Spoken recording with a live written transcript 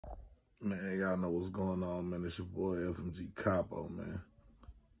Man, y'all know what's going on, man. It's your boy FMG Capo, man.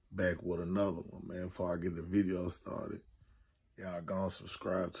 Back with another one, man. Before I get the video started, y'all go and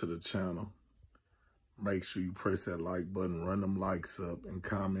subscribe to the channel. Make sure you press that like button, run them likes up, and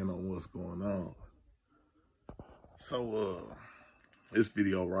comment on what's going on. So, this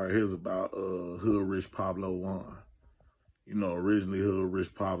video right here is about Hoodrich Pablo Jaun. You know, originally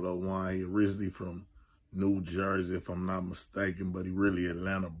Hoodrich Pablo Jaun, he originally from New Jersey, if I'm not mistaken, but he really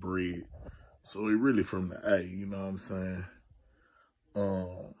Atlanta bred. So he really from the A, you know what I'm saying? A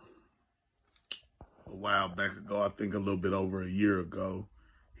while back ago, I think a little bit over a year ago,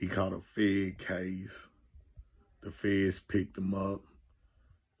 he caught a Fed case. The feds picked him up.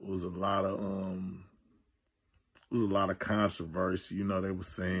 It was a lot of controversy. You know, they were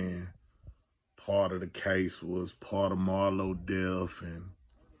saying part of the case was part of Marlo death and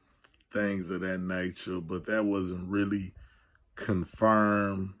things of that nature, but that wasn't really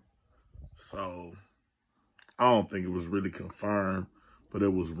confirmed. So I don't think it was really confirmed, but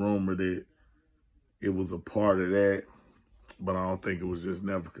it was rumored that it was a part of that, but I don't think it was just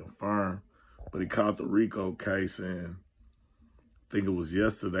never confirmed. But he caught the Rico case, and I think it was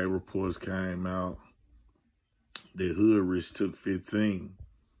yesterday reports came out that Hoodrich took 15.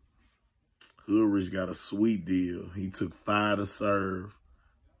 Hoodrich got a sweet deal. He took 5 to serve,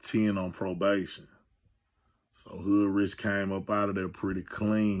 10 on probation. So Hoodrich came up out of there pretty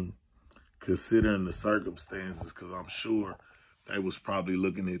clean, considering the circumstances, because I'm sure they was probably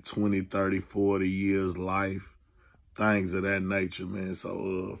looking at 20, 30, 40 years life, things of that nature, man.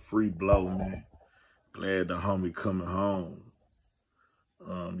 So free blow, man. Glad the homie coming home.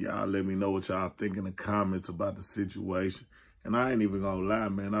 Y'all let me know what y'all think in the comments about the situation. And I ain't even gonna lie,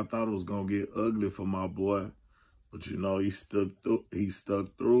 man. I thought it was gonna get ugly for my boy, but you know, he stuck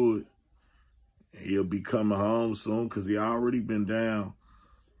through it. And he'll be coming home soon, because he already been down.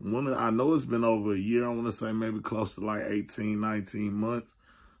 I know it's been over a year. I want to say maybe close to like 18, 19 months.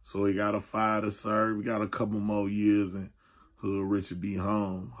 So he got a 5 to serve. We got a couple more years, and Hoodrich will be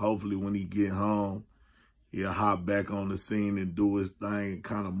home. Hopefully when he get home, he'll hop back on the scene and do his thing and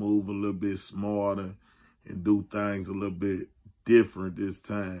kind of move a little bit smarter and do things a little bit different this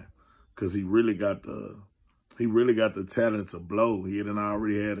time. Because he really got the talent to blow. He had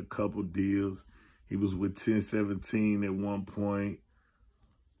already had a couple deals. He was with 1017 at one point.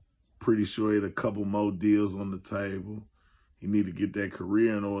 Pretty sure he had a couple more deals on the table. He need to get that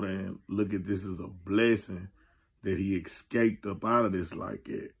career in order and look at this as a blessing that he escaped up out of this like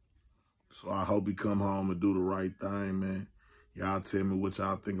that. So I hope he come home and do the right thing, man. Y'all tell me what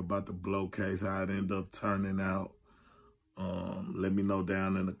y'all think about the blow case, how it ended up turning out. Let me know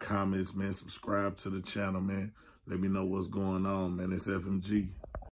down in the comments, man. Subscribe to the channel, man. Let me know what's going on, man. It's FMG.